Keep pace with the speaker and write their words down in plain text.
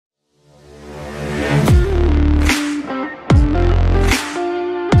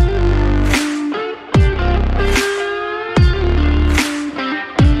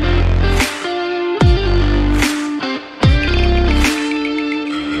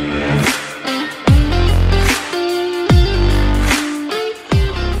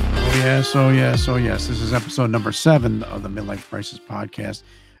Yes. This is episode number 7 of the Midlife Crisis Podcast.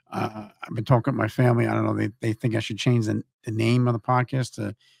 I've been talking with my family. I don't know. They think I should change the name of the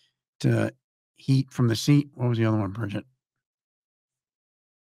podcast to Heat from the Seat. What was the other one, Bridget?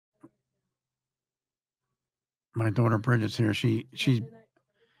 My daughter Bridget's here. She's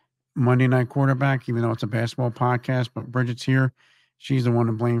Monday Night Quarterback, even though it's a basketball podcast. But Bridget's here. She's the one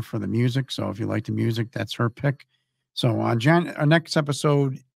to blame for the music. So if you like the music, that's her pick. So our next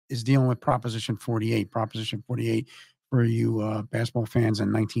episode is dealing with Proposition 48. Proposition 48 for you basketball fans in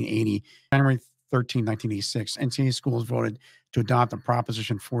 1980. January 13, 1986, NCAA schools voted to adopt the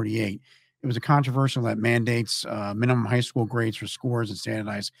Proposition 48. It was a controversial that mandates minimum high school grades for scores and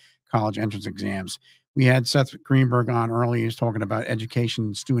standardized college entrance exams. We had Seth Greenberg on earlier. He was talking about education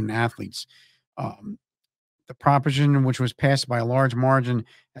and student athletes. The proposition, which was passed by a large margin,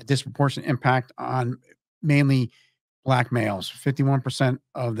 had disproportionate impact on mainly Black males. 51%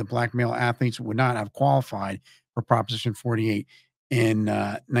 of the Black male athletes would not have qualified for Proposition 48 in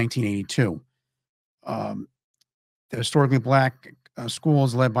 1982. The historically Black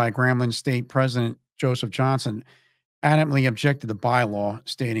schools, led by Grambling State President Joseph Johnson, adamantly objected to the bylaw,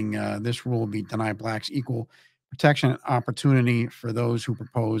 stating this rule would be deny Blacks equal protection and opportunity for those who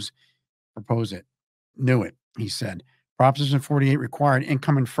propose it. Knew it, he said. Proposition 48 required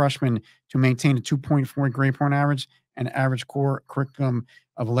incoming freshmen to maintain a 2.4 grade point average and average core curriculum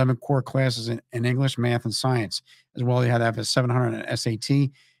of 11 core classes in English, math, and science. As well, they had to have a 700 in SAT,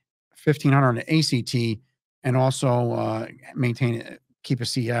 1,500 in ACT, and also keep a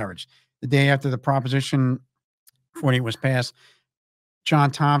C average. The day after the Proposition 48 was passed,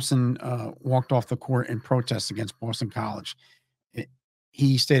 John Thompson walked off the court in protest against Boston College.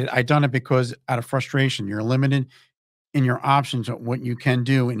 He stated, "I done it because out of frustration, you're limited in your options of what you can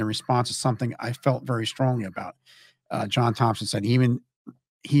do in response to something I felt very strongly about." John Thompson said he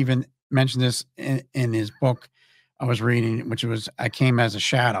even mentioned this in his book I was reading, which was "I Came as a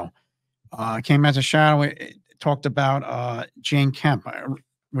Shadow." It talked about Jane Kemp,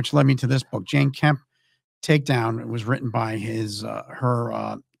 which led me to this book. Jane Kemp Takedown was written by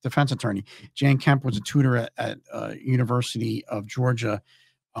her defense attorney. Jane Kemp was a tutor at University of Georgia,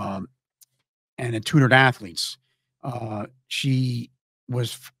 and it tutored athletes. She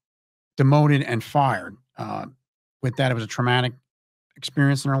was demoted and fired. With that, it was a traumatic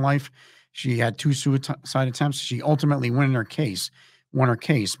experience in her life. She had 2 suicide attempts. She ultimately won her case,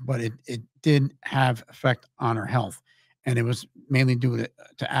 but it did have effect on her health, and it was mainly due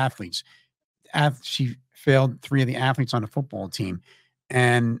to athletes. She failed 3 of the athletes on the football team,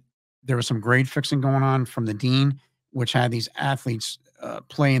 and there was some grade fixing going on from the dean, which had these athletes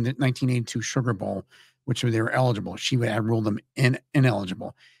play in the 1982 Sugar Bowl, which they were eligible. She would have ruled them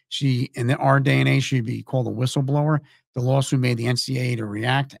ineligible. She, in our day and age, she'd be called a whistleblower. The lawsuit made the NCAA to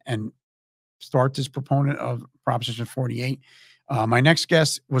react and start this proponent of Proposition 48. My next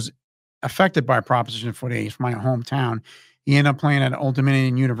guest was affected by Proposition 48 from my hometown. He ended up playing at Old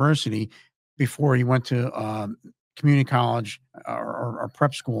Dominion University before he went to community college or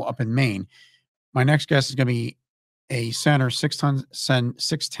prep school up in Maine. My next guest is going to be a center,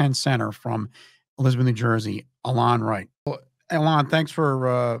 6'10" center from Elizabeth, New Jersey, Allon Wright. Allon, thanks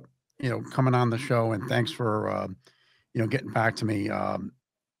for coming on the show, and thanks for getting back to me.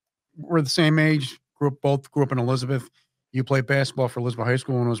 We're the same age, both grew up in Elizabeth. You played basketball for Elizabeth High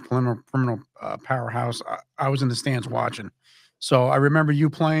School and was criminal powerhouse. I was in the stands watching, so I remember you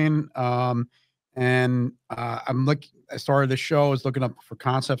playing. And I started the show. I was looking up for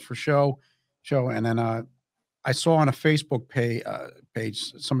concepts for show, and then I saw on a Facebook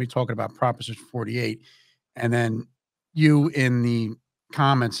page somebody talking about Proposition 48, and then you in the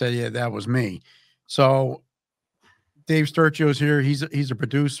comments said, "Yeah, that was me." So Dave Sturchio's here. He's a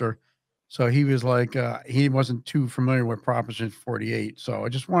producer, so he was like he wasn't too familiar with Proposition 48. So I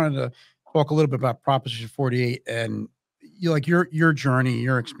just wanted to talk a little bit about Proposition 48 and your journey,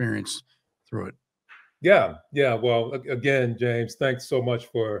 your experience through it. Yeah. Well, again, James, thanks so much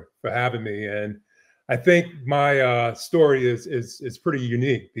for having me. And I think my story is pretty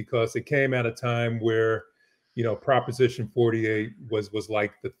unique because it came at a time where, Proposition 48 was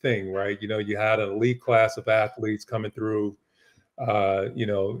like the thing, right? You had an elite class of athletes coming through, in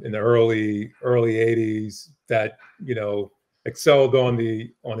the early 80s that, excelled on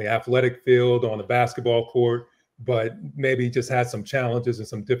the athletic field, on the basketball court, but maybe just had some challenges and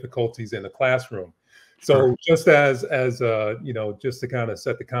some difficulties in the classroom. So just as just to kind of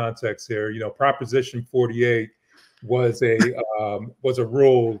set the context here, Proposition 48 was a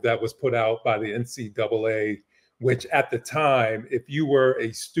rule that was put out by the NCAA, which at the time, if you were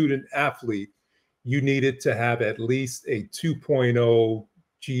a student athlete, you needed to have at least a 2.0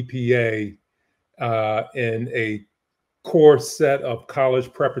 GPA in a core set of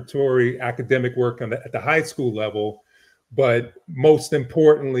college preparatory academic work at the high school level. But most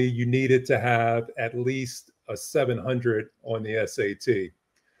importantly, you needed to have at least a 700 on the SAT.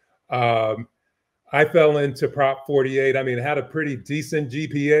 I fell into Prop 48. I mean, I had a pretty decent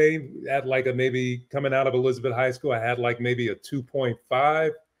GPA at like maybe coming out of Elizabeth High School. I had like maybe a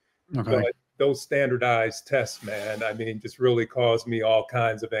 2.5. Okay. But those standardized tests, man, I mean, just really caused me all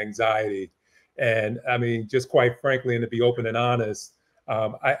kinds of anxiety. And I mean, just quite frankly, and to be open and honest,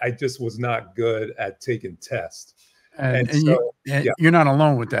 I just was not good at taking tests. And so, you're not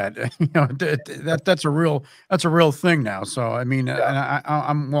alone with that. You know, that's a real thing now. So I mean, and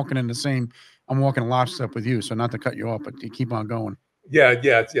I'm walking in the same. I'm walking lockstep with you. So not to cut you off, but you keep on going.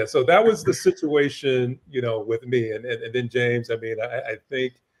 Yeah. So that was the situation, you know, with me, and then James. I mean, I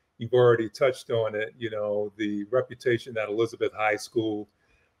think you've already touched on it. You know, the reputation that Elizabeth High School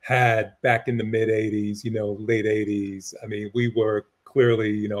had back in the mid 80s, you know, late 80s. I mean, we were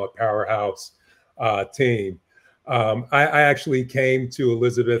clearly, you know, a powerhouse team. I actually came to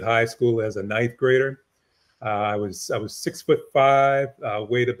Elizabeth High School as a ninth grader. I was 6'5",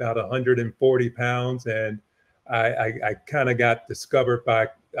 weighed about 140 pounds, and I kind of got discovered by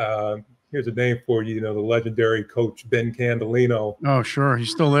here's a name for you, you know, the legendary coach Ben Candolino. Oh, sure,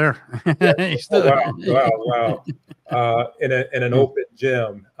 he's still there. He's still wow. In an open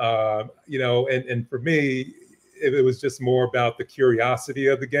gym, you know, and for me, it was just more about the curiosity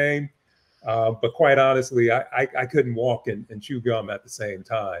of the game. But quite honestly, I couldn't walk and chew gum at the same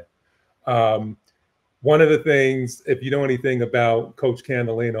time. One of the things, if you know anything about Coach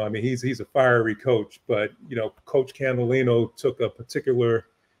Candolino, I mean, he's a fiery coach, but, you know, Coach Candolino took a particular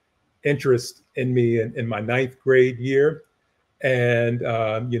interest in me in my ninth grade year, and,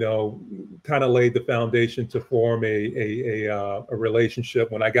 you know, kind of laid the foundation to form a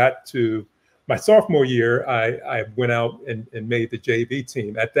relationship. When I got to my sophomore year, I went out and made the JV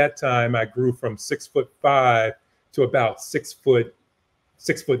team. At that time, I grew from 6'5" to about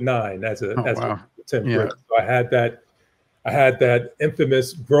 6'9" as a 10th grader. So I had that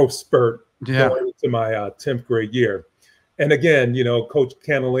infamous growth spurt going into my 10th grade year. And again, you know, Coach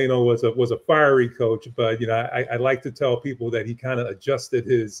Candolino was a fiery coach, but you know, I like to tell people that he kind of adjusted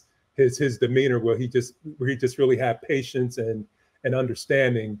his demeanor where he just really had patience and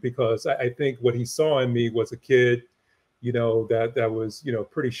understanding, because I think what he saw in me was a kid, you know, that was, you know,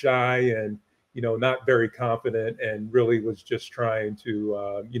 pretty shy and, you know, not very confident, and really was just trying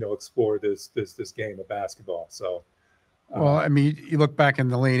to, you know, explore this game of basketball. So, well, I mean, you look back in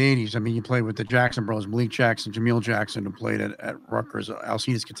the late 80s, I mean, you played with the Jackson brothers, Malik Jackson, Jameel Jackson, who played at Rutgers,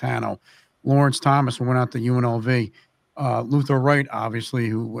 Alcides Catano, Lawrence Thomas, who went out to UNLV, Luther Wright, obviously,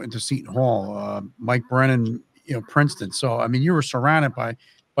 who went to Seton Hall, Mike Brennan, you know, Princeton. So, I mean, you were surrounded by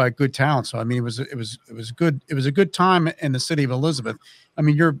good talent. So, I mean, it was good. It was a good time in the city of Elizabeth. I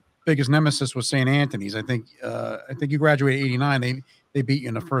mean, your biggest nemesis was St. Anthony's. I think you graduated '89. They beat you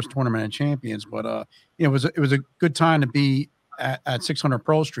in the first tournament of champions, but you know, it was a good time to be at 600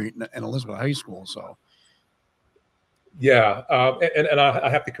 Pearl Street in Elizabeth High School. So, yeah, and I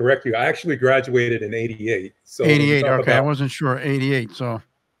have to correct you. I actually graduated in '88. So 88. Okay, I wasn't sure. 88. So,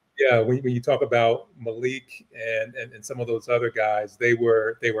 yeah, when you talk about Malik and some of those other guys, they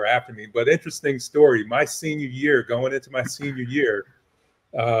were after me. But interesting story. My senior year, going into my senior year,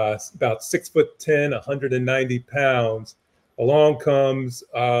 about 6'10", 190 pounds. Along comes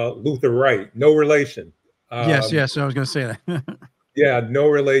Luther Wright, no relation. Yes, I was going to say that. Yeah, no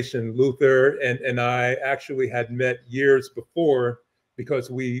relation. Luther and I actually had met years before,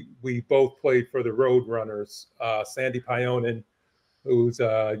 because we both played for the Roadrunners. Sandy Pionen, who's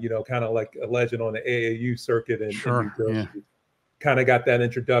you know, kind of like a legend on the AAU circuit in New Jersey. Yeah. Kind of got that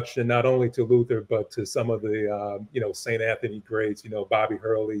introduction not only to Luther, but to some of the you know, St. Anthony greats, you know, Bobby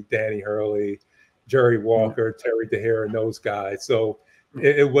Hurley, Danny Hurley, Jerry Walker, Terry DeHare, and those guys. So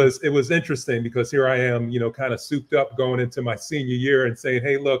it was interesting, because here I am, you know, kind of souped up going into my senior year and saying,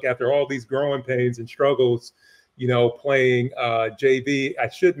 hey, look, after all these growing pains and struggles, you know, playing JV. I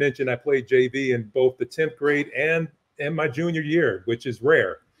should mention I played JV in both the 10th grade and my junior year, which is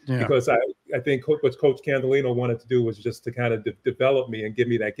rare. Yeah. Because I think what Coach Candolino wanted to do was just to kind of develop me and give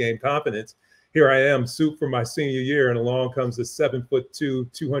me that game confidence. Here I am, souped for my senior year, and along comes a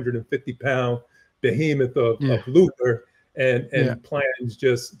 7'2", 250-pound behemoth of Luther, and plans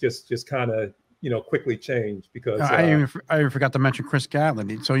just kind of, you know, quickly changed, because I even forgot to mention Chris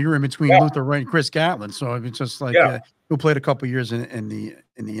Gatlin. So you're in between Luther Wright and Chris Gatlin. So it's just like who played a couple years in the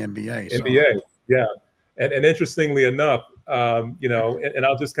NBA. NBA, yeah. And interestingly enough, you know, and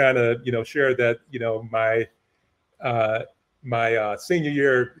I'll just kind of, you know, share that, you know, my my senior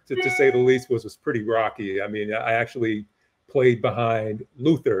year, to say the least, was pretty rocky. I mean, I actually played behind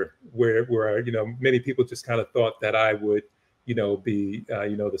Luther, where many people just kind of thought that I would be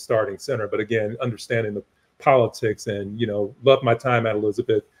the starting center. But again, understanding the politics and loved my time at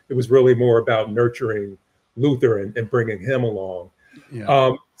Elizabeth, it was really more about nurturing Luther and bringing him along.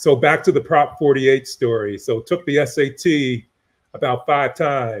 Yeah. So back to the Prop 48 story. So took the SAT about 5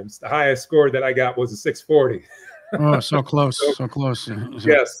 times. The highest score that I got was a 640. Oh, so close, so close.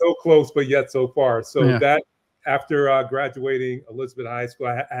 Yeah, so close, but yet so far. So Yeah. that after graduating Elizabeth High School,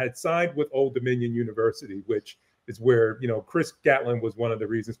 I had signed with Old Dominion University, which is where Chris Gatlin was one of the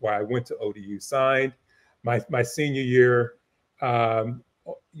reasons why I went to ODU. Signed my senior year,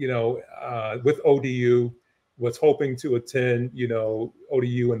 with ODU. Was hoping to attend,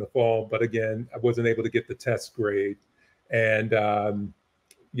 ODU in the fall, but again, I wasn't able to get the test grade, and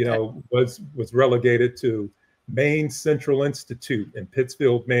was relegated to Maine Central Institute in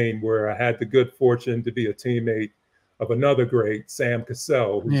Pittsfield, Maine, where I had the good fortune to be a teammate of another great, Sam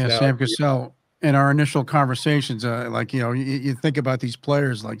Cassell. Yeah, Sam Cassell. In our initial conversations, you think about these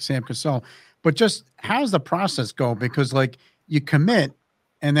players like Sam Cassell, but just how's the process go? Because like you commit.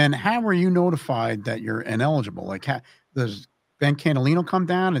 And then how were you notified that you're ineligible? Like, does Ben Candelino come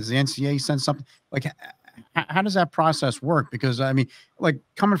down? Does the NCAA send something? Like, how does that process work? Because, I mean, like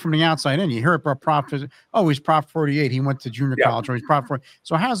coming from the outside in, you hear about he's Prop 48. He went to junior college, or he's Prop 40.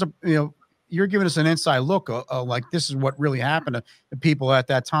 So how's you're giving us an inside look like this is what really happened to the people at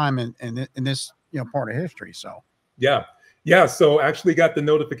that time in this, part of history. So, yeah. So actually got the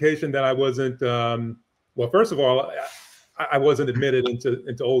notification that I wasn't, well, first of all, I wasn't admitted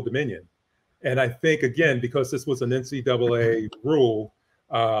into Old Dominion. And I think, again, because this was an NCAA rule,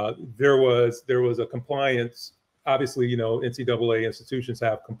 there was a compliance. Obviously, NCAA institutions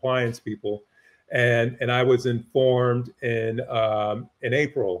have compliance people. And I was informed in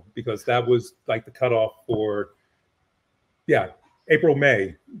April, because that was like the cutoff for, April,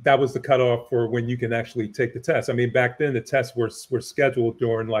 May. That was the cutoff for when you can actually take the test. I mean, back then the tests were scheduled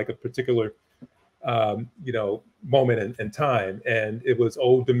during like a particular moment in time, and it was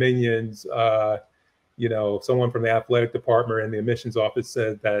Old Dominion's someone from the athletic department and the admissions office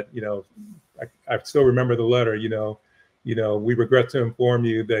said that I still remember the letter, we regret to inform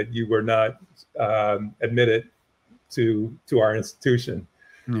you that you were not admitted to our institution.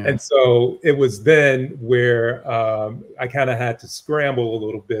 Yeah. And so it was then where I kind of had to scramble a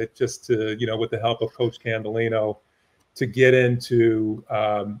little bit just to with the help of Coach Candelino to get into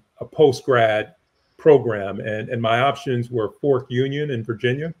a post-grad program, and my options were Fork Union in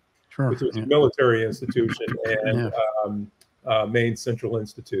Virginia, which was a military institution, and Maine Central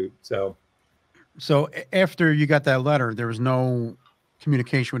Institute. So after you got that letter, there was no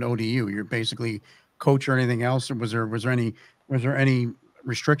communication with ODU. You're basically coach or anything else, or was there any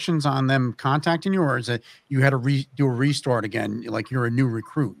restrictions on them contacting you, or is it you had to do a restart again, like you're a new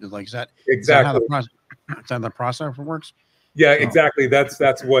recruit? Like is that exactly is that how the process works? Yeah, exactly. That's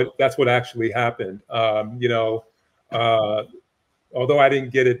what actually happened. Although I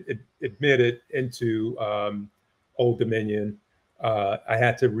didn't get it admitted into Old Dominion, I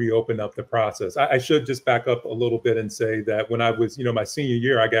had to reopen up the process. I should just back up a little bit and say that when I was, my senior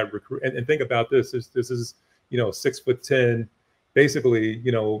year, I got recruited. And think about this: this is 6'10", basically,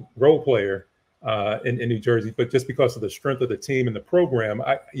 role player in New Jersey. But just because of the strength of the team and the program,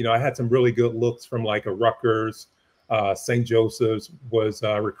 I had some really good looks from like a Rutgers. St. Joseph's was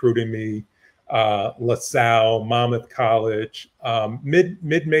recruiting me, LaSalle, Monmouth College,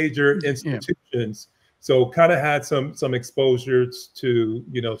 mid-major institutions. So kind of had some exposures to,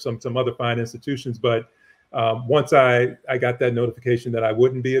 some other fine institutions. But once I got that notification that I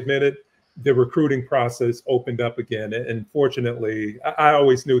wouldn't be admitted, the recruiting process opened up again. And fortunately, I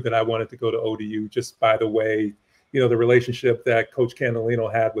always knew that I wanted to go to ODU just by the way, the relationship that Coach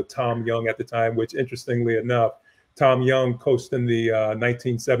Candelino had with Tom Young at the time, which interestingly enough, Tom Young coached in the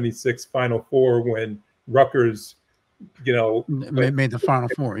 1976 Final Four when Rutgers, made the Final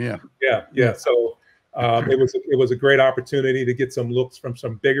Four. Yeah. So it was a great opportunity to get some looks from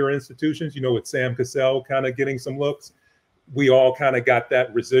some bigger institutions. With Sam Cassell kind of getting some looks, we all kind of got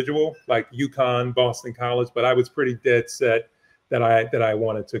that residual, like UConn, Boston College. But I was pretty dead set that I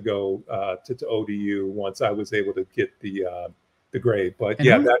wanted to go to ODU once I was able to get the grade. But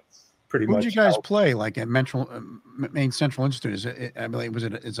that's pretty much. Who did you guys play like at Maine Central Institute? Is it, I mean,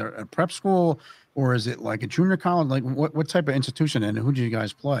 is it a prep school or is it like a junior college? Like what type of institution, and who did you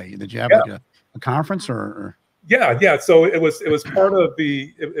guys play? Did you have like a conference or? Yeah. So it was part of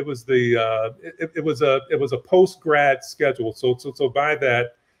the it was a post grad schedule. So by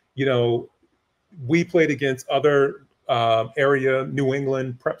that, we played against other area New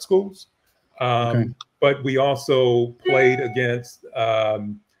England prep schools. Okay. But we also played against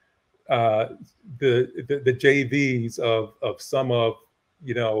the JVs of some of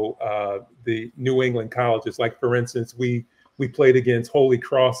the New England colleges. Like for instance, we played against Holy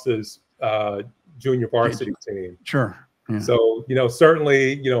Cross's junior varsity team. Sure. Yeah. So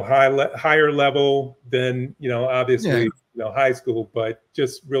certainly higher level than obviously high school, but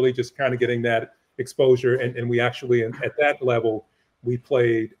just kind of getting that exposure. And we actually at that level we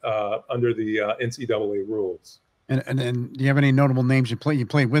played under the NCAA rules. And then do you have any notable names you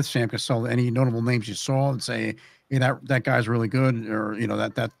played with Sam Cassell? Any notable names you saw and say, hey, that guy's really good, or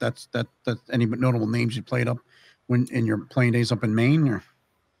that's any notable names you played up when in your playing days up in Maine? Or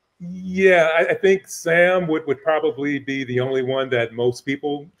yeah, I think Sam would probably be the only one that most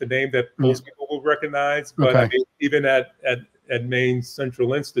people will recognize. But okay. I mean, even at Maine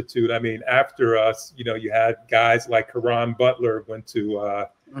Central Institute, I mean, after us, you had guys like Karan Butler went to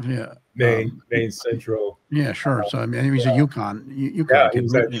Maine Central. Yeah, sure. So I mean, he was a UConn yeah, he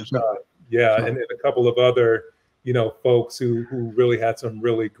was at UConn. Yeah, so. And a couple of other folks who really had some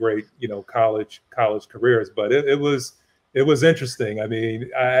really great college careers. But it was interesting. I mean,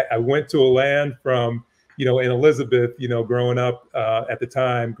 I went to a land from in Elizabeth, growing up at the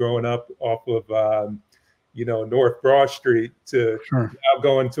time, growing up off of North Broad Street to sure. now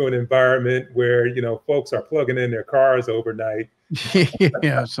going to an environment where folks are plugging in their cars overnight.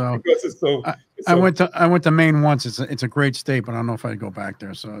 Yeah, so because it's so. I went to Maine once. It's a great state, but I don't know if I'd go back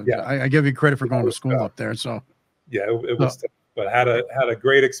there. So yeah, I give you credit for going to school up there. So yeah, it was tough, but had a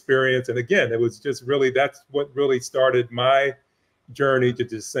great experience. And again, it was just really that's what really started my journey to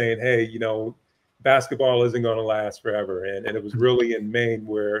just saying, hey, basketball isn't going to last forever. And it was really in Maine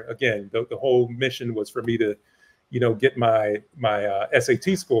where, again, the whole mission was for me to, get my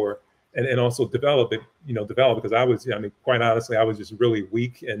SAT score and also develop it, because I was, quite honestly, I was just really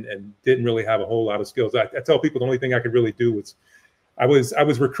weak and didn't really have a whole lot of skills. I tell people the only thing I could really do was I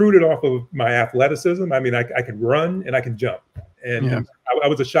was recruited off of my athleticism. I mean, I can run and I can jump, and I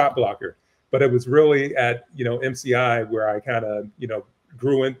was a shot blocker, but it was really at, MCI where I kind of,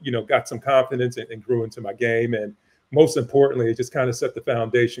 grew in, got some confidence and grew into my game. And most importantly, it just kind of set the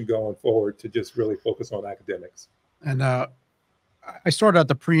foundation going forward to just really focus on academics. And I started out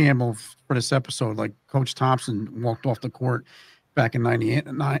the preamble for this episode, like Coach Thompson walked off the court back in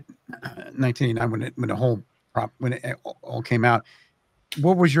 1989 when it all came out.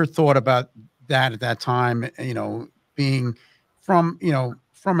 What was your thought about that at that time? Being from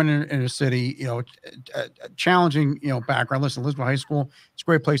an inner city, challenging, background. Listen, Elizabeth High School, it's a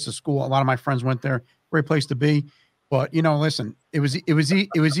great place to school. A lot of my friends went there. Great place to be. But listen, it was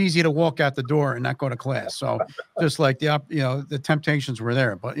easy to walk out the door and not go to class. So just like the temptations were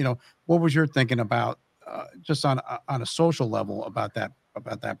there. But what was your thinking about just on a social level about that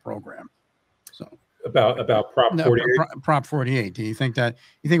program? So about Prop 48. Prop 48. Do you think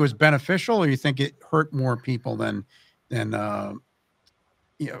it was beneficial, or you think it hurt more people than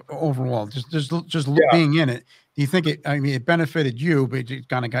overall, just being in it? Do you think it benefited you, but it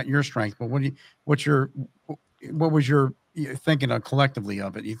kind of got your strength? But what was your thinking collectively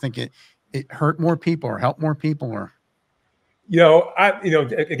of it? Do you think it hurt more people or helped more people, or?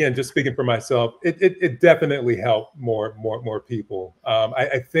 Again, just speaking for myself, it definitely helped more people.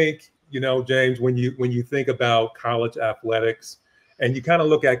 I think, James, when you think about college athletics and you kind of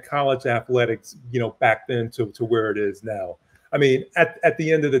look at college athletics, back then to where it is now. I mean, at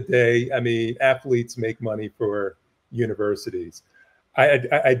the end of the day, I mean, athletes make money for universities.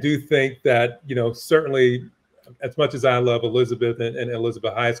 I do think that, certainly as much as I love Elizabeth and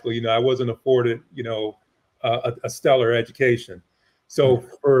Elizabeth High School, I wasn't afforded, a stellar education. So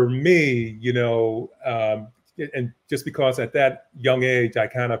for me, and just because at that young age, I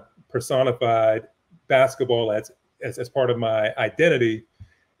kind of personified basketball as part of my identity,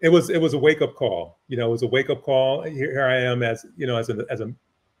 it was a wake up call. It was a wake up call. Here I am as a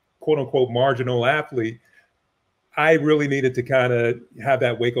quote unquote marginal athlete. I really needed to kind of have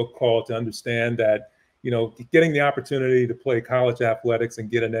that wake up call to understand that, getting the opportunity to play college athletics and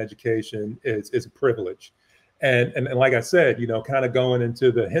get an education is a privilege. And like I said, kind of going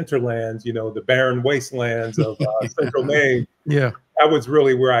into the hinterlands, the barren wastelands of Central Maine. Yeah. That was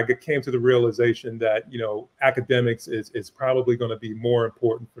really where I came to the realization that, academics is probably going to be more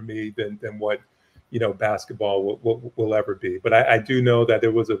important for me than what, basketball will ever be. But I do know that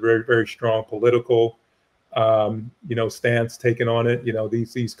there was a very, very strong political, stance taken on it.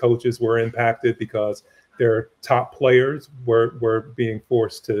 These coaches were impacted because their top players were being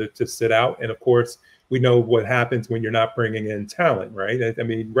forced to sit out. And of course, we know what happens when you're not bringing in talent, right? I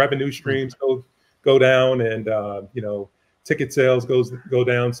mean, revenue streams go go down, and ticket sales go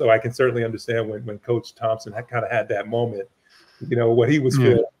down. So I can certainly understand when Coach Thompson kind of had that moment, what he was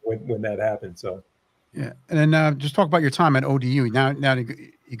feeling when that happened. So. Yeah. And then just talk about your time at ODU. Now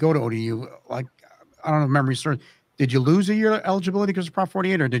you go to ODU, like, I don't know, memory serves. Did you lose a year of eligibility because of Prop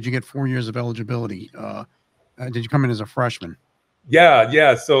 48, or did you get 4 years of eligibility? Did you come in as a freshman?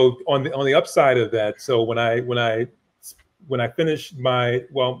 Yeah. So on the upside of that, so when I finished my,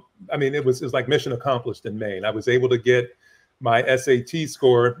 it was like mission accomplished in Maine. I was able to get my SAT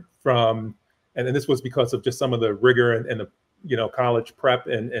score from, and this was because of just some of the rigor and the college prep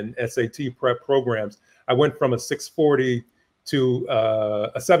and SAT prep programs. I went from a 640 to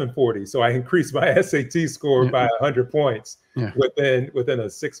a 740. So I increased my SAT score by 100 points within a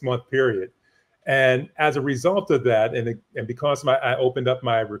 6-month period. And as a result of that, and because I opened up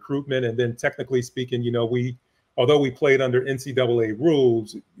my recruitment, and then technically speaking, although we played under NCAA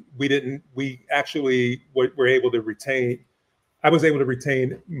rules, we actually were able to retain. I was able to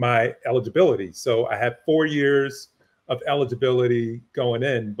retain my eligibility. So I had 4 years of eligibility going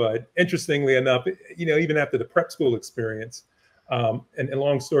in. But interestingly enough, even after the prep school experience, and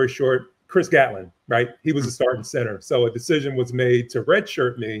long story short, Chris Gatlin, right? He was a starting center. So a decision was made to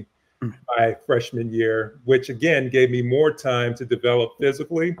redshirt me my freshman year, which again gave me more time to develop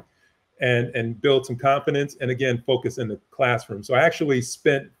physically and build some confidence, and again, focus in the classroom. So I actually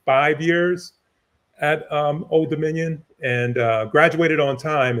spent 5 years at Old Dominion, and graduated on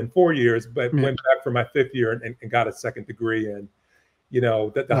time in 4 years, but went back for my 5th year and got a second degree. And,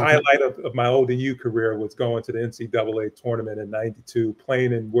 the highlight of my ODU career was going to the NCAA tournament in '92,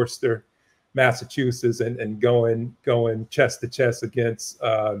 playing in Worcester, Massachusetts, and going chest to chest against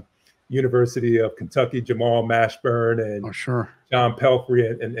University of Kentucky, Jamal Mashburn and John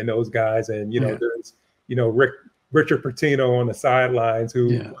Pelfrey and those guys. And, there's, Richard Pitino on the sidelines,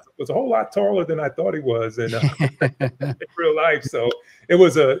 who was a whole lot taller than I thought he was in real life. So it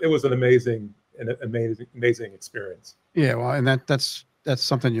was an amazing experience. Yeah, well, and that's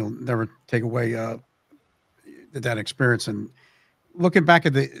something you'll never take away, that experience. And looking back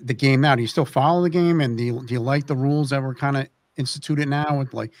at the game now, do you still follow the game, and do you like the rules that were kind of instituted now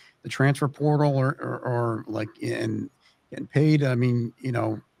with like the transfer portal or like in getting paid? I mean,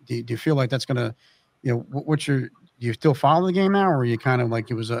 do you feel like that's gonna, do you still follow the game now, or are you kind of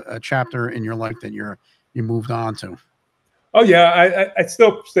like it was a chapter in your life that you moved on to? Oh yeah, I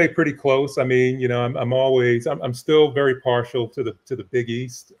still stay pretty close. I mean, I'm still very partial to the Big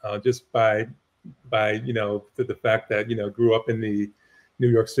East, just by the fact that grew up in the New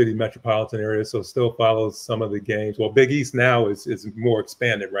York City metropolitan area, so still follows some of the games. Well, Big East now is more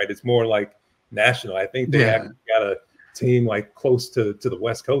expanded, right? It's more like national. I think they have got a team like close to the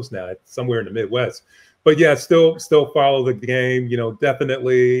West Coast now, somewhere in the Midwest. But yeah, still follow the game.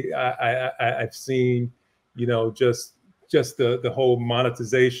 Definitely I've seen, just the whole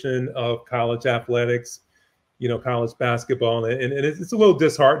monetization of college athletics, college basketball, and it's a little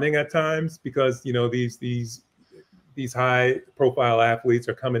disheartening at times, because these high profile athletes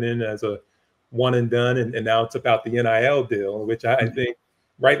are coming in as a one and done, and now it's about the NIL deal, which I think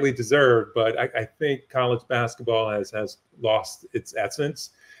rightly deserved. But I think college basketball has lost its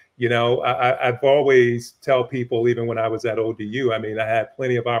essence. I've always tell people, even when I was at ODU, I mean, I had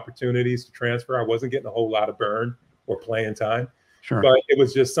plenty of opportunities to transfer. I wasn't getting a whole lot of burn or playing time, but it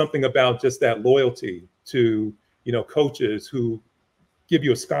was just something about just that loyalty to, coaches who give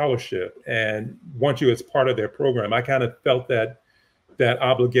you a scholarship and want you as part of their program. I kind of felt that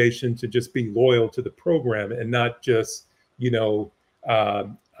obligation to just be loyal to the program and not just,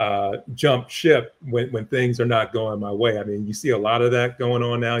 jump ship when things are not going my way. I mean, you see a lot of that going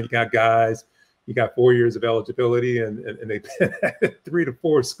on now. You got guys, you got 4 years of eligibility, and they've been at 3 to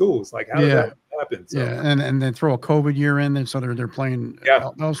 4 schools. Like, how did that happen? So, and then throw a COVID year in, and so they're playing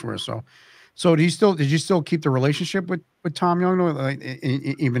elsewhere. So did you still keep the relationship with Tom Young, like,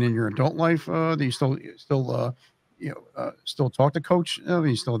 even in your adult life? Do you still talk to Coach? Do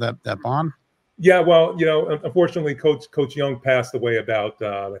you still have that bond? Yeah, well, unfortunately, Coach Young passed away about,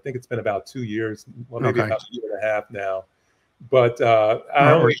 I think it's been about 2 years, well, maybe about a year and a half now. But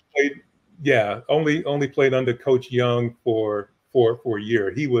I only played under Coach Young for a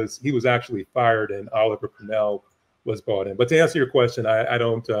year. He was actually fired, and Oliver Purnell was brought in. But to answer your question, I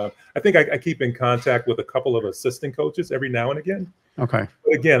don't. I think I keep in contact with a couple of assistant coaches every now and again. Okay.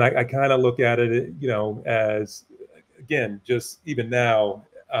 But again, I kind of look at it, as, again, just even now.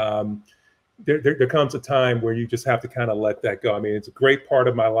 There comes a time where you just have to kind of let that go. I mean, it's a great part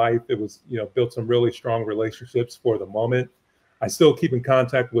of my life. It was, built some really strong relationships for the moment. I still keep in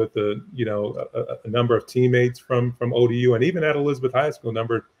contact with a number of teammates from ODU, and even at Elizabeth High School, a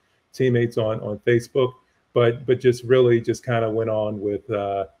number teammates on Facebook, but just really just kind of went on with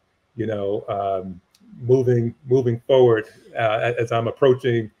moving forward as I'm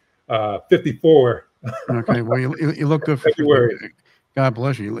approaching 54. Okay, well, you look good for February. 50. God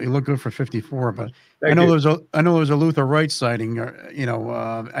bless you. You look good for 54. But Thank you. I know there's a Luther Wright sighting.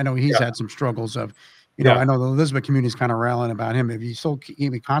 I know he's had some struggles of, I know the Elizabeth community is kind of rallying about him. Have you still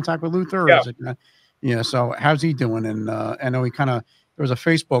keep in contact with Luther? Or Yeah. is it, so how's he doing? And I know there was a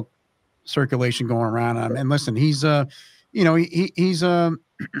Facebook circulation going around. And listen, he's he's a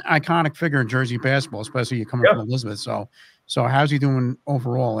iconic figure in Jersey basketball, especially you coming from Elizabeth. So how's he doing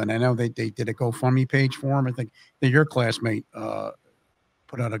overall? And I know they did a GoFundMe page for him. I think that your classmate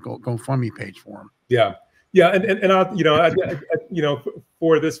put out a GoFundMe page for him. Yeah. And I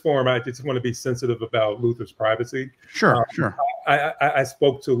for this forum, I just want to be sensitive about Luther's privacy. Sure. I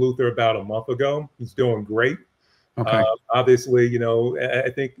spoke to Luther about a month ago. He's doing great. Okay. Obviously, I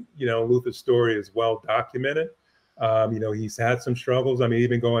think, Luther's story is well documented. He's had some struggles. I mean,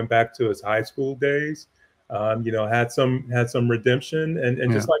 even going back to his high school days, had some redemption,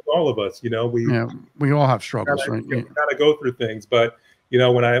 and just like all of us, we all have struggles, right? We kind of go through things, but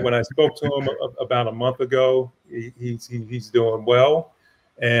when I spoke to him about a month ago, he's doing well,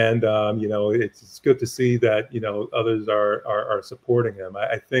 and it's good to see that others are supporting him.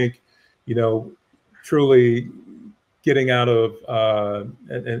 I think truly getting out of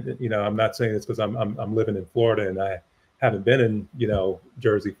I'm not saying this because I'm living in Florida and I haven't been in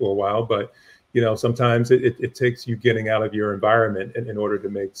Jersey for a while, but sometimes it takes you getting out of your environment in order to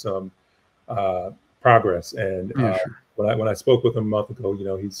make some progress. And when I spoke with him a month ago,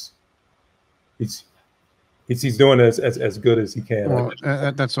 he's doing as good as he can. Well,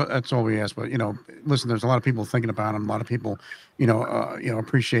 that's all we ask. But listen, there's a lot of people thinking about him. A lot of people,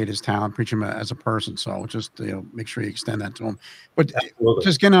 appreciate his talent, appreciate him as a person. So just make sure you extend that to him. But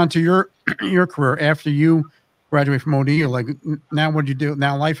just getting on to your career after you graduate from ODU, like now what did you do?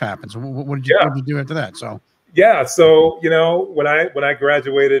 Now life happens. What did you do after that? So when I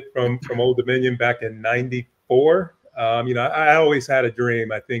graduated from Old Dominion back in '94. I always had a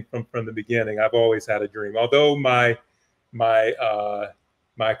dream. I think from the beginning, I've always had a dream. Although my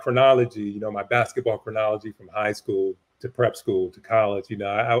chronology, my basketball chronology from high school to prep school to college,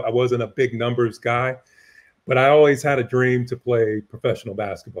 I wasn't a big numbers guy, but I always had a dream to play professional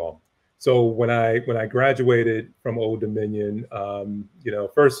basketball. So when I graduated from Old Dominion, the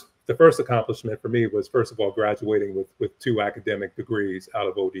first accomplishment for me was, first of all, graduating with 2 academic degrees out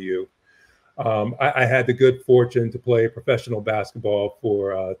of ODU. I had the good fortune to play professional basketball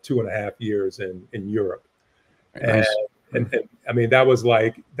for 2.5 years in Europe. Nice. And I mean, that was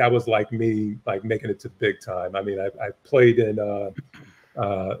like me, like making it to the big time. I mean, I played in a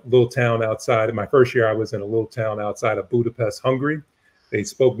little town outside. My first year, I was in a little town outside of Budapest, Hungary. They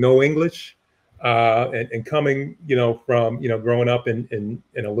spoke no English. And coming, from, growing up in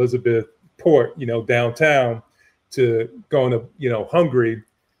Elizabethport, downtown, to going to, Hungary,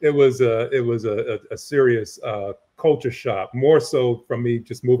 it was a serious culture shock, more so from me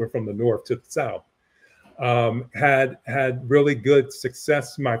just moving from the north to the south. Had really good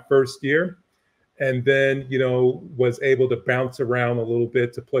success my first year, and then was able to bounce around a little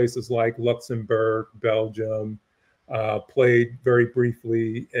bit to places like Luxembourg, Belgium. Played very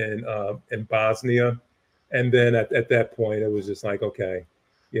briefly in Bosnia, and then at that point it was just like, okay,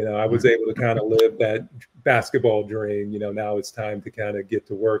 I was able to kind of live that basketball dream. Now it's time to kind of get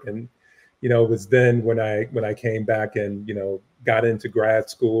to work. And it was then when I came back and got into grad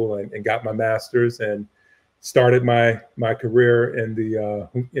school and got my master's and started my career in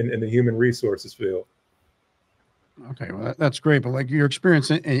the human resources field. Okay, well that's great. But like your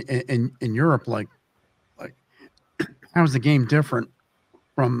experience in Europe, like how was the game different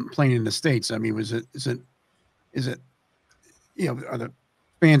from playing in the States? I mean, is it are the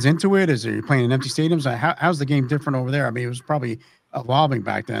fans into it? Is it you're playing in empty stadiums? How's the game different over there? I mean, it was probably evolving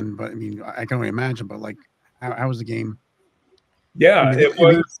back then, but I mean, I can only imagine. But like, how was the game? Yeah,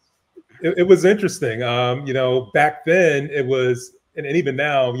 it was interesting. Back then it was, and even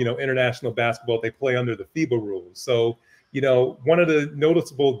now, international basketball, they play under the FIBA rules. So, one of the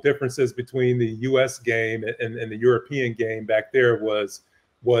noticeable differences between the U.S. game and the European game back there was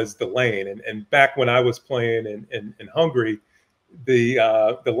the lane. And back when I was playing in Hungary,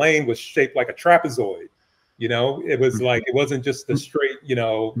 the lane was shaped like a trapezoid. It was like, it wasn't just a straight,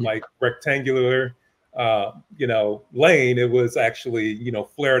 like rectangular, lane. It was actually,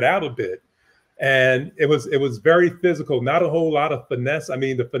 flared out a bit. And it was very physical, not a whole lot of finesse. I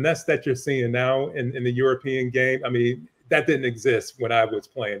mean, the finesse that you're seeing now in the European game, I mean, that didn't exist when I was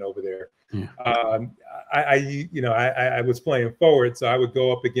playing over there. Yeah. I was playing forward, so I would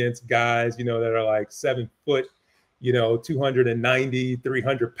go up against guys, that are like 7 foot, 290,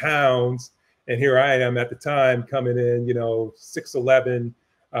 300 pounds. And here I am at the time coming in, 6'11",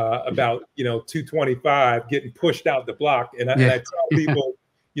 about, 225, getting pushed out the block. And I tell people,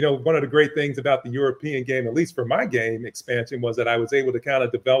 one of the great things about the European game, at least for my game expansion, was that I was able to kind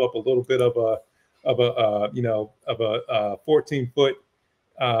of develop a little bit of a 14-foot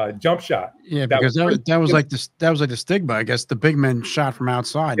jump shot. Yeah, because that was like the stigma. I guess the big men shot from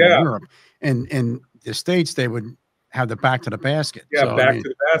outside in Europe, and in the States they would have the back to the basket. Yeah, so, back to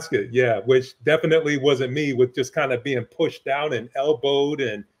the basket. Yeah, which definitely wasn't me, with just kind of being pushed down and elbowed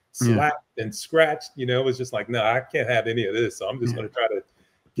and slapped and scratched. It was just like, no, I can't have any of this. So I'm just going to try to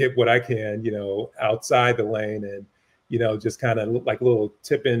get what I can, outside the lane, and just kind of look like little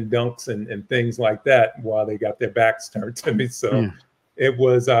tip-in dunks and things like that while they got their backs turned to me. So it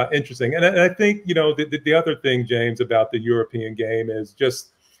was interesting. And I think, the other thing, James, about the European game is just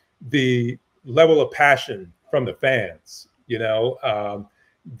the level of passion from the fans.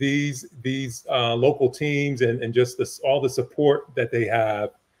 These local teams and just all the support that they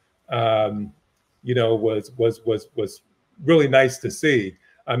have, was really nice to see.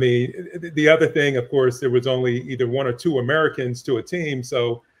 I mean, the other thing, of course, there was only either 1 or 2 Americans to a team.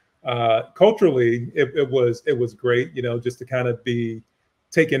 So culturally, it was great, just to kind of be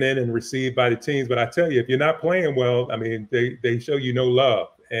taken in and received by the teams. But I tell you, if you're not playing well, I mean, they show you no love.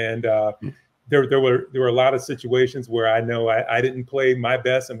 And there were a lot of situations where I know I didn't play my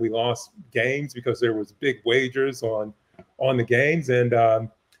best, and we lost games because there was big wagers on the games. And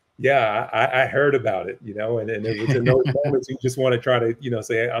I heard about it, and it was in those moments you just want to try to,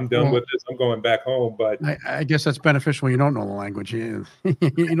 say, I'm done with this, I'm going back home. But I guess that's beneficial when you don't know the language. They're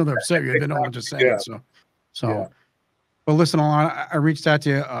upset you, they don't want to say it. So. But listen, Allon, I reached out to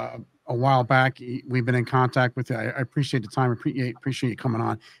you a while back. We've been in contact with you. I appreciate the time. Appreciate you coming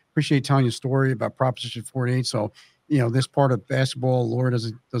on. Appreciate telling your story about Proposition 48. So, this part of basketball lore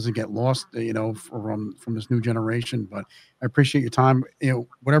doesn't get lost, from this new generation. But I appreciate your time.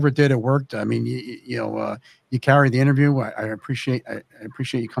 Whatever it did, it worked. I mean, you carried the interview. I appreciate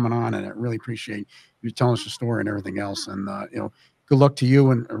you coming on, and I really appreciate you telling us the story and everything else. And good luck to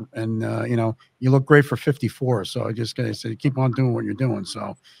you, and you look great for 54. So I just gotta say, keep on doing what you're doing.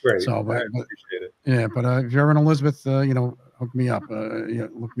 So great. So, I appreciate it. Yeah, but if you're ever in Elizabeth, hook me up.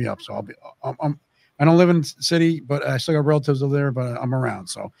 Look me up. So I'll be. I don't live in the city, but I still got relatives over there. But I'm around.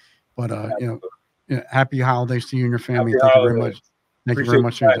 So, but happy holidays to you and your family. Thank you very much. Thank you very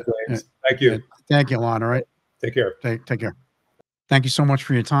much. Thank you. Thank you, Allon. All right. Take care. Take care. Thank you so much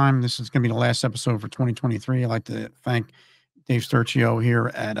for your time. This is going to be the last episode for 2023. I'd like to thank Dave Sturcio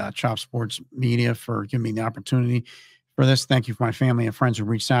here at Chop Sports Media for giving me the opportunity for this. Thank you for my family and friends who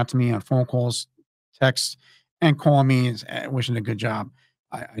reached out to me on phone calls, texts, and calling me wishing a good job.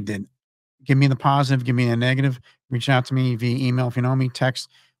 I did. Give me the positive, give me the negative. Reach out to me via email if you know me, text.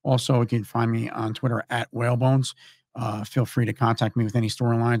 Also, you can find me on Twitter at Whalebones. Feel free to contact me with any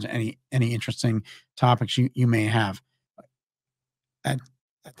storylines, any interesting topics you may have. At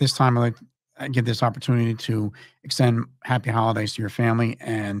this time, I give this opportunity to extend happy holidays to your family,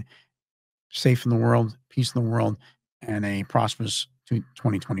 and safe in the world, peace in the world, and a prosperous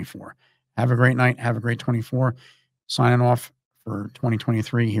 2024. Have a great night. Have a great 24. Signing off for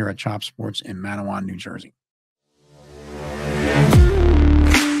 2023 here at Chop Sports in Manawha, New Jersey.